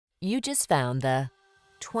You just found the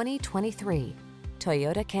 2023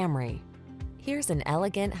 Toyota Camry. Here's an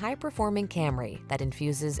elegant, high-performing Camry that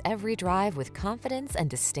infuses every drive with confidence and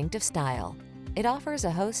distinctive style. It offers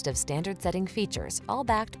a host of standard-setting features, all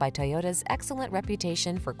backed by Toyota's excellent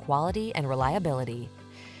reputation for quality and reliability.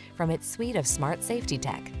 From its suite of smart safety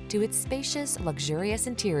tech, to its spacious, luxurious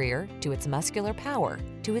interior, to its muscular power,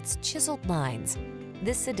 to its chiseled lines,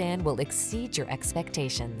 this sedan will exceed your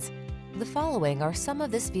expectations. The following are some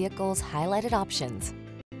of this vehicle's highlighted options: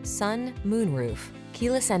 sun, moonroof,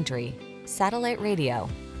 keyless entry, satellite radio,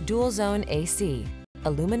 dual zone AC,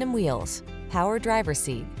 aluminum wheels, power driver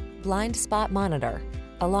seat, blind spot monitor,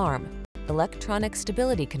 alarm, electronic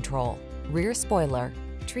stability control, rear spoiler.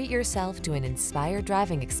 Treat yourself to an inspired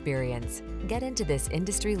driving experience. Get into this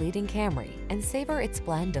industry-leading Camry and savor its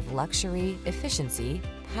blend of luxury, efficiency,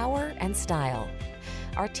 power, and style.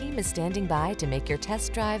 Our team is standing by to make your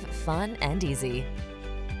test drive fun and easy.